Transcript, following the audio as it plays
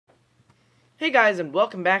Hey guys, and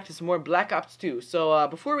welcome back to some more Black Ops 2. So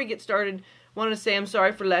before we get started, I wanted to say I'm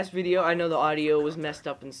sorry for last video. I know the audio was messed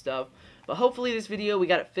up and stuff, but hopefully this video we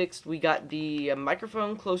got it fixed. We got the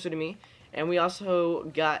microphone closer to me, and we also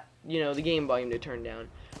got, the game volume to turn down.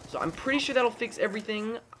 So I'm pretty sure that'll fix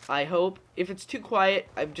everything, I hope. If it's too quiet,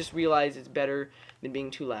 I've just realized it's better than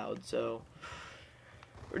being too loud. So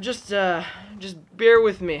just bear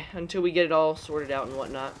with me until we get it all sorted out and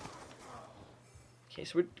whatnot. Okay,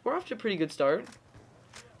 so we're off to a pretty good start.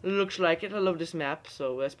 Looks like it. I love this map,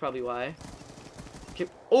 so that's probably why. Okay.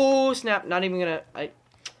 Oh, snap. Not even gonna...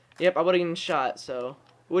 Yep, I would have gotten shot, so...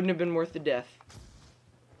 Wouldn't have been worth the death.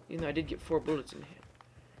 Even though I did get 4 bullets in here.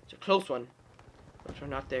 It's a close one. But we're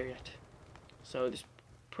not there yet. So, there's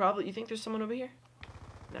probably... You think there's someone over here?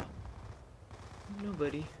 No.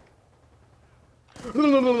 Nobody.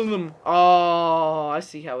 Oh, I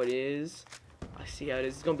see how it is. I see how it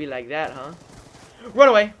is. It's gonna be like that, huh? Run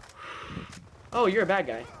away! Oh, you're a bad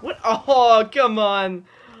guy. What? Oh, come on!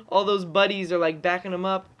 All those buddies are like backing him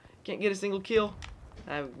up. Can't get a single kill.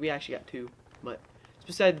 We actually got 2, but it's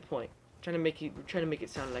beside the point. We're trying to make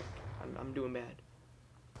it sound like I'm doing bad.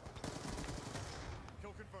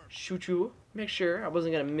 Shoot you. Make sure I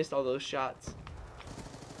wasn't gonna miss all those shots.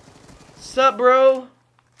 Sup, bro?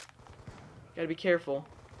 Gotta be careful.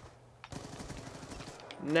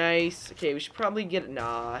 Nice. Okay, we should probably get...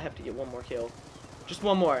 Nah, I have to get one more kill. Just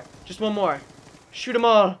one more. Just one more. Shoot them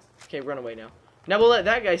all. Okay, run away now. Now we'll let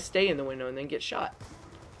that guy stay in the window and then get shot.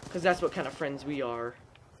 Because that's what kind of friends we are.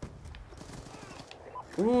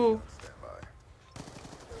 Ooh.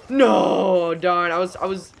 No, darn. I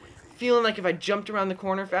was feeling like if I jumped around the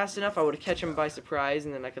corner fast enough, I would catch him by surprise.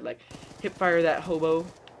 And then I could, like, hip fire that hobo.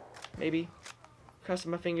 Maybe.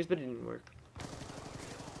 Crossing my fingers, but it didn't work.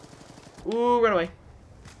 Ooh, run away.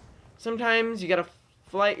 Sometimes you gotta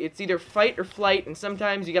fight. It's either fight or flight, and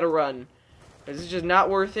sometimes you gotta run. Because it's just not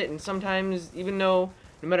worth it, and sometimes, even though,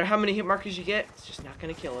 no matter how many hit markers you get, it's just not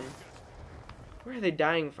gonna kill him. Where are they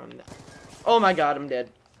dying from? Oh my god, I'm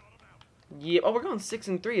dead. Yeah. Oh, we're going 6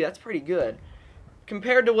 and 3. That's pretty good.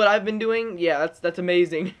 Compared to what I've been doing, yeah, that's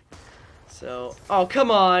amazing. So, oh,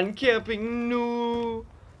 come on, camping, no.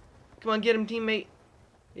 Come on, get him, teammate.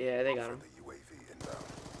 Yeah, they got him.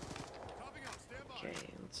 Okay,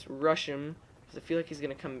 let's rush him, because I feel like he's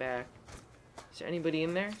going to come back. Is there anybody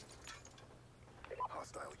in there?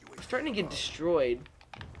 I'm starting to get destroyed.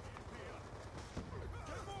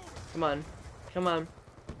 Come on. Come on.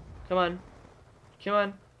 Come on. Come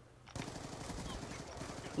on.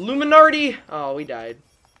 Luminardi! Oh, we died.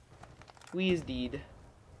 We is deed.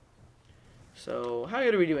 So, how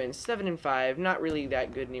good are we doing? 7 and 5. Not really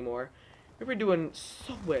that good anymore. We're doing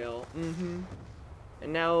so well.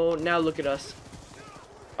 And now look at us.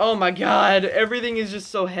 Oh my god, everything is just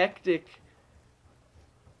so hectic.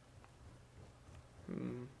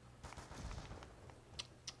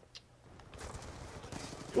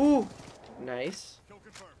 Ooh, nice.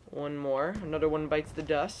 One more. Another one bites the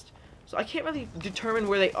dust. So I can't really determine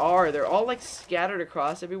where they are. They're all like scattered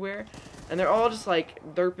across everywhere. And they're all just like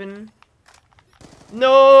derping.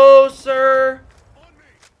 No, sir.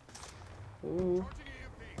 Ooh.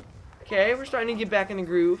 Okay, we're starting to get back in the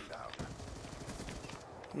groove.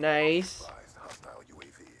 Nice.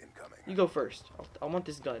 You go first. I want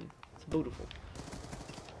this gun. It's beautiful.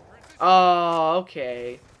 Oh,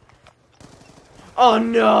 okay. Oh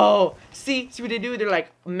no! See what they do? They're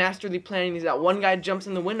like masterly planning these out. One guy jumps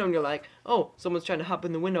in the window and you're like, oh, someone's trying to hop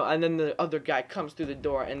in the window, and then the other guy comes through the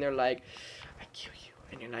door and they're like, I kill you.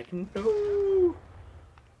 And you're like, no.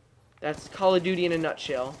 That's Call of Duty in a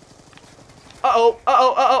nutshell. Uh-oh,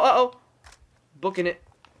 uh-oh, uh-oh, uh-oh. Booking it.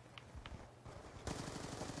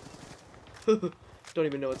 Don't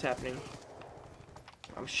even know what's happening.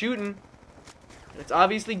 I'm shooting. And it's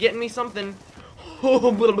obviously getting me something.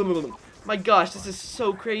 My gosh, this is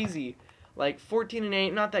so crazy. Like, 14 and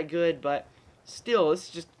 8, not that good, but still, it's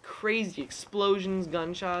just crazy. Explosions,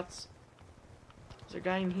 gunshots. Is there a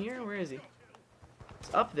guy in here? Where is he?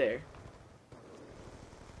 It's up there.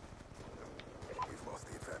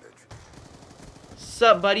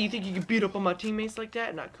 Sup, buddy? You think you can beat up on my teammates like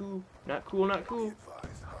that? Not cool. Not cool, not cool.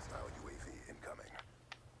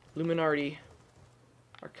 Luminardi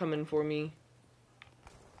are coming for me.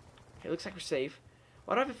 Okay, looks like we're safe.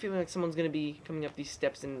 Why do I have a feeling like someone's gonna be coming up these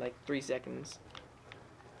steps in like 3 seconds?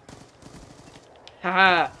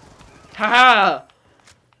 Haha! Haha!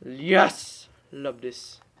 Yes! Love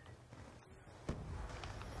this.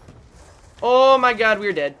 Oh my god,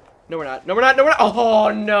 we're dead. No, we're not. No, we're not. No, we're not. Oh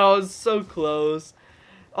no, so close.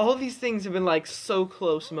 All these things have been like so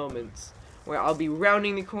close moments where I'll be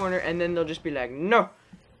rounding the corner and then they'll just be like, no.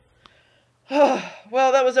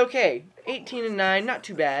 Well, that was okay. 18-9, not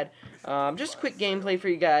too bad. Just a quick gameplay for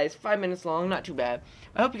you guys, 5 minutes long, not too bad.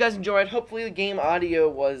 I hope you guys enjoyed. Hopefully the game audio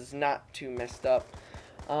was not too messed up.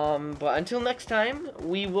 But until next time,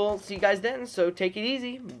 we will see you guys then, so take it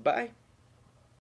easy. Bye.